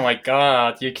 thing. Oh my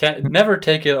God, you can't never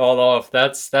take it all off.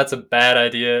 That's a bad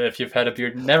idea if you've had a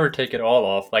beard. Never take it all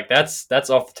off. Like that's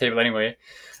off the table anyway.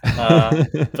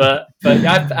 But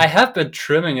I have been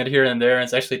trimming it here and there, and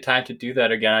it's actually time to do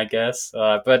that again, I guess.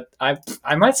 But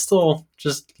I might still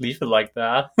just leave it like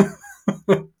that.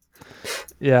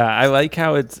 Yeah, I like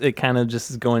how it kind of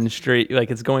just is going straight, like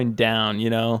it's going down,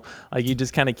 you know? Like you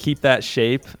just kind of keep that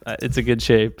shape. It's a good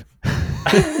shape.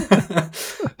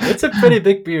 It's a pretty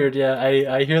big beard, yeah.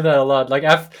 I hear that a lot. Like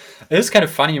it's kind of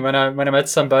funny when I met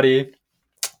somebody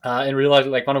in real life,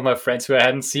 like one of my friends who I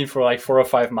hadn't seen for like 4 or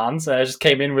 5 months, and I just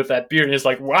came in with that beard, and it's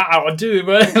like, wow, dude,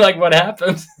 what like what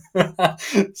happened?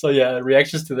 So yeah,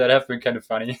 reactions to that have been kind of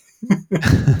funny.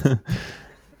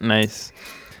 Nice.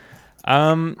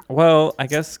 Well, I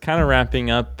guess kind of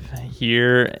wrapping up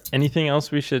here. Anything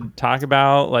else we should talk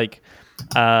about? Like,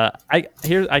 I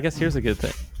guess here's a good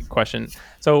question.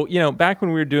 So, you know, back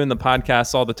when we were doing the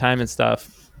podcasts all the time and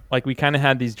stuff, like we kind of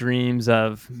had these dreams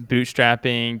of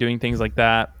bootstrapping, doing things like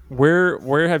that.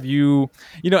 Where have you,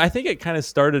 you know, I think it kind of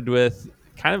started with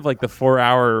kind of like the 4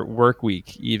 hour work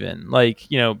week, even like,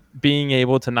 you know, being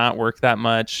able to not work that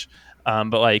much,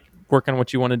 but like work on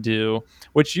what you want to do,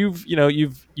 which you've, you know,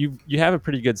 you have a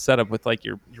pretty good setup with like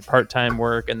your part-time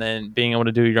work and then being able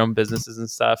to do your own businesses and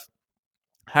stuff.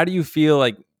 How do you feel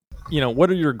like, you know, what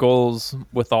are your goals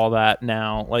with all that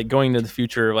now? Like going to the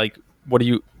future, like what are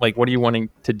you wanting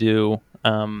to do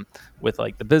with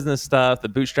like the business stuff, the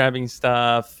bootstrapping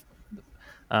stuff?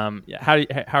 Yeah, how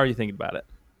are you thinking about it?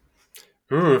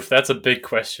 Oof, that's a big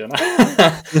question.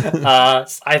 I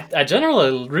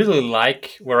generally really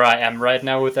like where I am right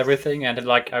now with everything, and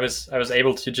like I was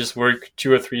able to just work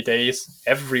 2 or 3 days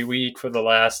every week for the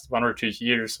last 1 or 2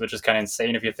 years, which is kind of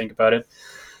insane if you think about it.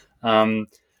 Um,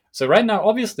 so right now,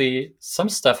 obviously, some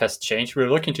stuff has changed. We're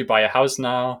looking to buy a house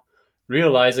now,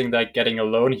 realizing that getting a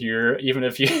loan here, even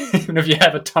if you even if you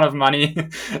have a ton of money,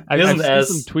 I've isn't seen some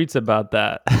as tweets about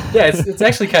that. yeah, it's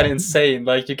actually kind of insane.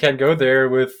 Like you can go there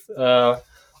with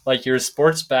like your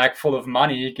sports bag full of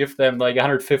money, give them like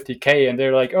 150K, and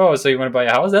they're like, "Oh, so you want to buy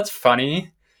a house? That's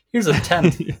funny. Here's a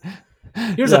tent.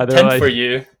 Here's a Yeah, they're tent for like,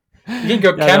 you. You can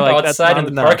go yeah, they're camp like, that's outside not in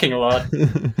the enough. parking lot."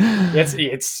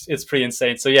 It's pretty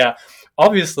insane. So yeah,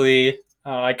 obviously,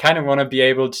 I kind of want to be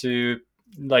able to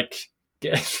like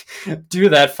get, do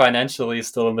that financially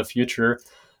still in the future.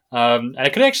 And I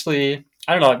could actually,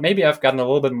 I don't know, maybe I've gotten a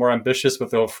little bit more ambitious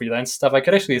with the whole freelance stuff. I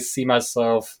could actually see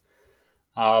myself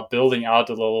building out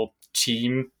a little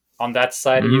team on that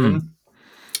side Mm, even.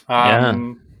 yeah.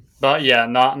 But yeah,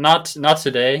 not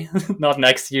today, not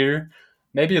next year.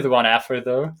 Maybe the one after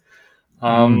though. Mm.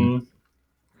 Um,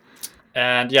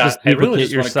 and yeah, Just I really duplicate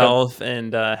just want to cut. yourself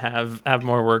and have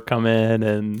more work come in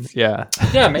and yeah.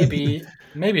 Yeah, maybe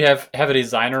have a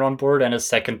designer on board and a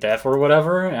second dev or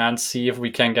whatever, and see if we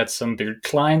can get some big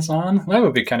clients on. That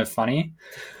would be kind of funny.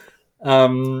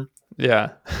 Um,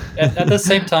 Yeah. at the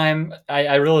same time,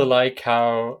 I really like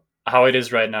how it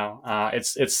is right now.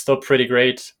 It's still pretty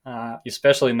great,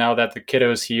 especially now that the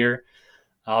kiddo's here.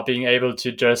 Being able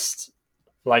to just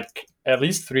like at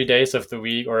least 3 days of the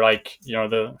week, or like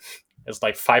the it's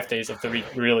like 5 days of the week,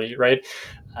 really, right?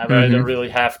 Where I don't Hmm. really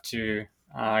have to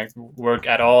work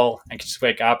at all. I can just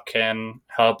wake up, can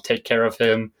help take care of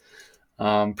him,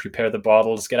 prepare the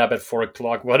bottles, get up at 4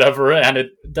 o'clock, whatever, and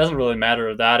it doesn't really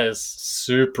matter. That is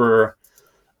super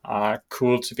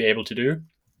cool to be able to do.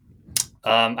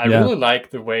 I Yeah. really like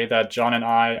the way that John and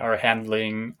I are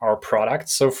handling our product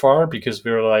so far, because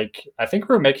we're like, I think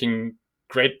we're making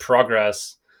great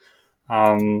progress.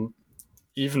 Um,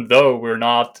 Even though we're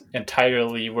not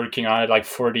entirely working on it like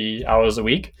 40 hours a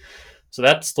week, so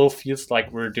that still feels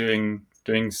like we're doing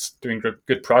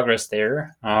good progress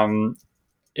there.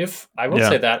 If I will Yeah.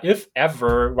 say that if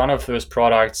ever one of those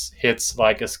products hits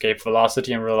like escape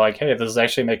velocity and we're like, hey, this is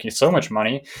actually making so much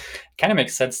money, it kind of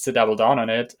makes sense to double down on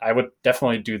it. I would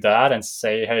definitely do that and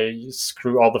say, hey,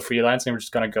 screw all the freelancing, we're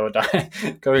just gonna go down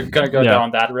gonna go Yeah.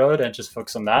 down that road and just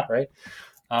focus on that, right?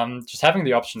 Just having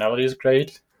the optionality is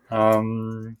great.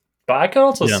 But I could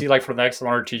also Yeah. see like for the next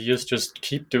 1 or 2 years just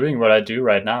keep doing what I do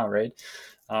right now, right?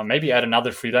 Maybe add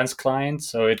another freelance client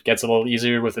so it gets a little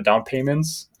easier with the down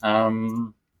payments.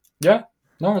 Yeah,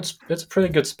 no, it's a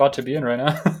pretty good spot to be in right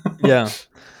now. Yeah,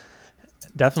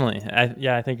 definitely.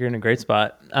 I think you're in a great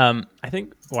spot. I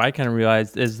think what I kind of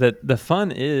realized is that the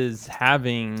fun is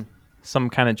having some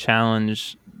kind of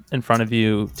challenge in front of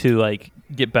you to like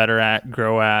get better at,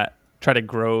 grow at, try to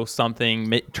grow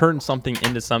something, turn something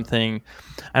into something.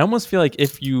 I almost feel like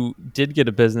if you did get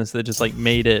a business that just like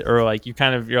made it, or like you're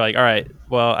like, all right,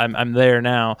 well, I'm there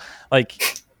now.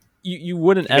 Like you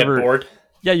wouldn't You get ever, bored.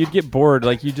 yeah, you'd get bored.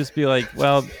 Like you'd just be like,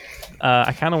 well,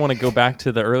 I kind of want to go back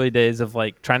to the early days of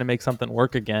like trying to make something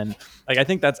work again. Like I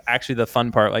think that's actually the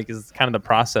fun part. Like is kind of the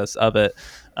process of it.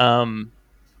 Um,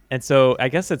 and so I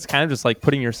guess it's kind of just like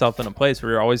putting yourself in a place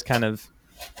where you're always kind of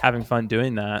having fun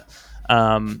doing that.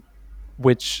 Um,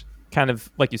 which kind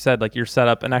of like you said, like your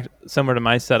setup and similar to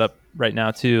my setup right now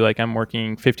too. Like I'm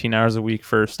working 15 hours a week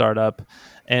for a startup,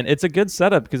 and it's a good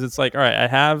setup because it's like, all right,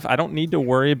 I don't need to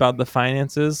worry about the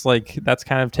finances. Like that's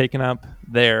kind of taken up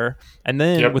there. And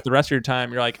then with Yep. the rest of your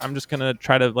time, you're like, I'm just gonna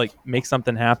try to like make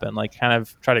something happen. Like kind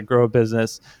of try to grow a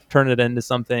business, turn it into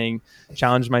something,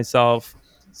 challenge myself,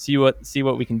 see what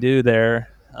we can do there,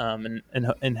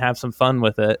 and have some fun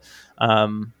with it.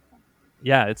 Um,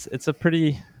 yeah, it's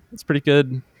pretty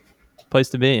good place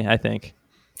to be, I think.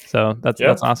 So that's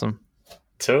Yep. awesome.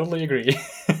 Totally agree.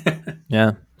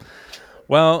 Yeah.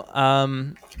 Well,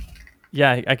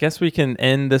 yeah, I guess we can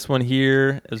end this one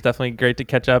here. It was definitely great to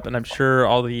catch up, and I'm sure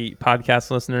all the podcast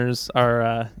listeners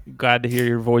are glad to hear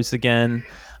your voice again.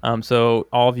 So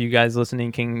all of you guys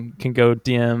listening can go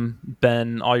DM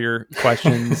Ben all your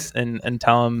questions and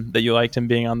tell him that you liked him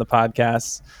being on the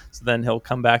podcast. So then he'll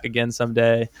come back again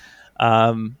someday.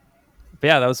 Um, but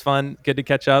yeah, that was fun. Good to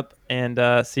catch up,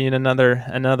 and see you in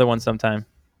another one sometime.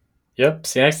 Yep.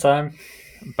 See you next time.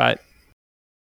 Bye.